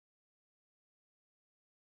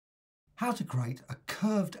how to create a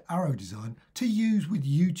curved arrow design to use with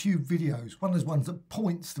YouTube videos, one of those ones that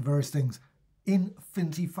points to various things in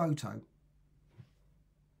Affinity Photo.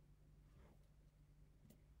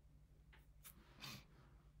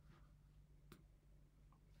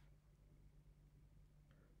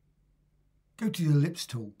 Go to the ellipse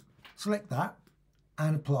tool, select that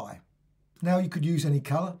and apply. Now you could use any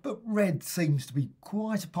colour, but red seems to be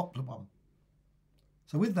quite a popular one.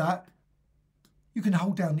 So with that, you can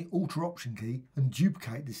hold down the Alt Option key and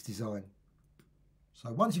duplicate this design.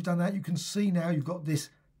 So once you've done that, you can see now you've got this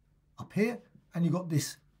up here and you've got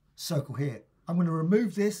this circle here. I'm going to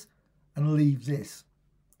remove this and leave this.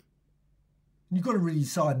 And you've got to really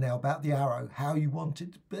decide now about the arrow, how you want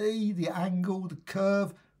it to be, the angle, the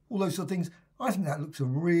curve, all those sort of things. I think that looks a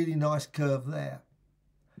really nice curve there.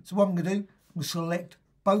 So what I'm going to do, I'm going to select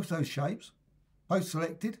both those shapes, both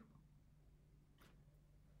selected,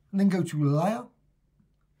 and then go to Layer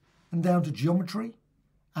and down to Geometry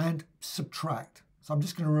and Subtract. So I'm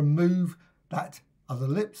just going to remove that other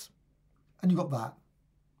ellipse and you've got that.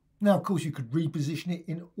 Now, of course, you could reposition it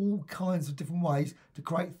in all kinds of different ways to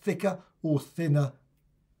create thicker or thinner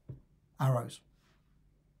arrows.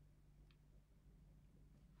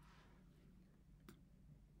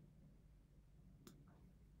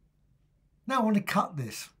 Now I want to cut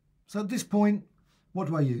this. So at this point, what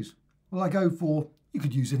do I use? Well, I go for, you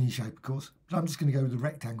could use any shape, of course, but I'm just going to go with the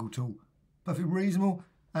rectangle tool. Perfectly reasonable,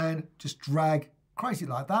 and just drag, create it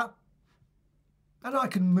like that. And I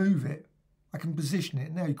can move it. I can position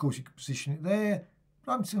it. Now, of course, you can position it there,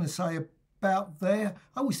 but I'm just going to say about there.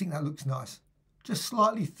 I always think that looks nice. Just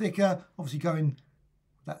slightly thicker, obviously going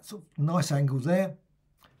that sort of nice angle there.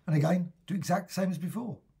 And again, do exactly the same as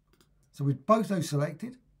before. So with both those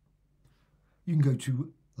selected, you can go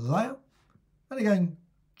to Layer, and again,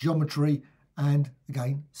 Geometry, and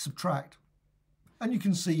again, Subtract. And you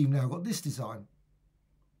can see you've now got this design.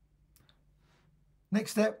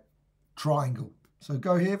 Next step, triangle. So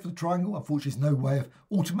go here for the triangle. Unfortunately, there's no way of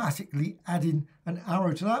automatically adding an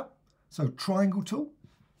arrow to that. So triangle tool,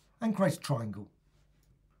 and create a triangle.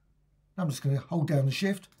 Now I'm just going to hold down the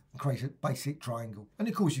shift and create a basic triangle. And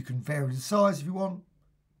of course, you can vary the size if you want,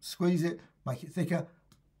 squeeze it, make it thicker,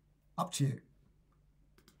 up to you.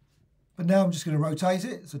 But now I'm just going to rotate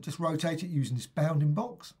it. So just rotate it using this bounding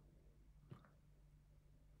box.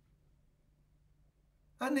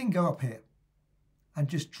 And then go up here and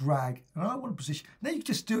just drag. And I want to position. Now you can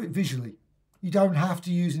just do it visually. You don't have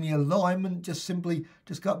to use any alignment. Just simply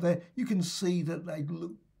just go up there. You can see that they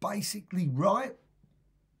look basically right.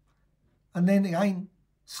 And then again,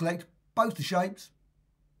 select both the shapes.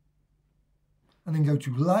 And then go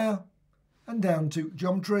to Layer and down to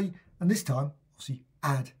Geometry. And this time, obviously,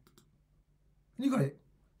 Add. And you got it.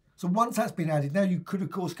 So once that's been added, now you could, of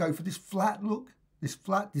course, go for this flat look, this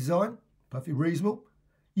flat design, perfectly reasonable.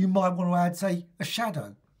 You might want to add, say, a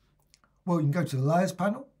shadow. Well, you can go to the Layers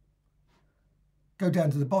panel, go down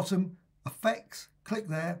to the bottom, Effects, click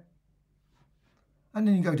there, and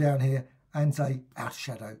then you go down here and say Outer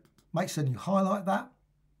Shadow. Make certain you highlight that,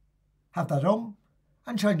 have that on,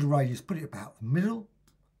 and change the radius, put it about the middle,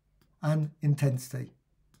 and intensity,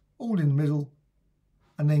 all in the middle,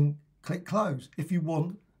 and then click Close if you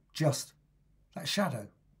want just that shadow.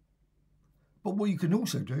 But what you can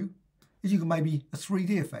also do is you can maybe a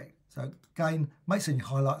 3D effect. So again, make sure you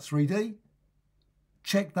highlight 3D,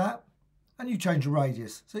 check that, and you change the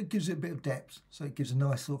radius. So it gives it a bit of depth. So it gives a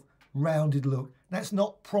nice sort of rounded look. That's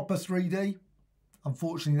not proper 3D.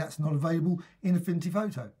 Unfortunately, that's not available in Affinity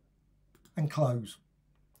Photo. And Close.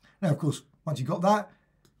 Now, of course, once you've got that,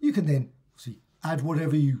 you can then see add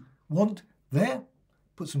whatever you want there,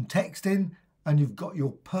 put some text in, and you've got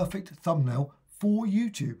your perfect thumbnail for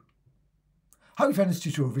YouTube. Hope you found this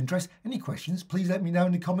tutorial of interest. Any questions, please let me know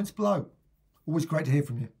in the comments below. Always great to hear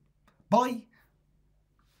from you. Bye.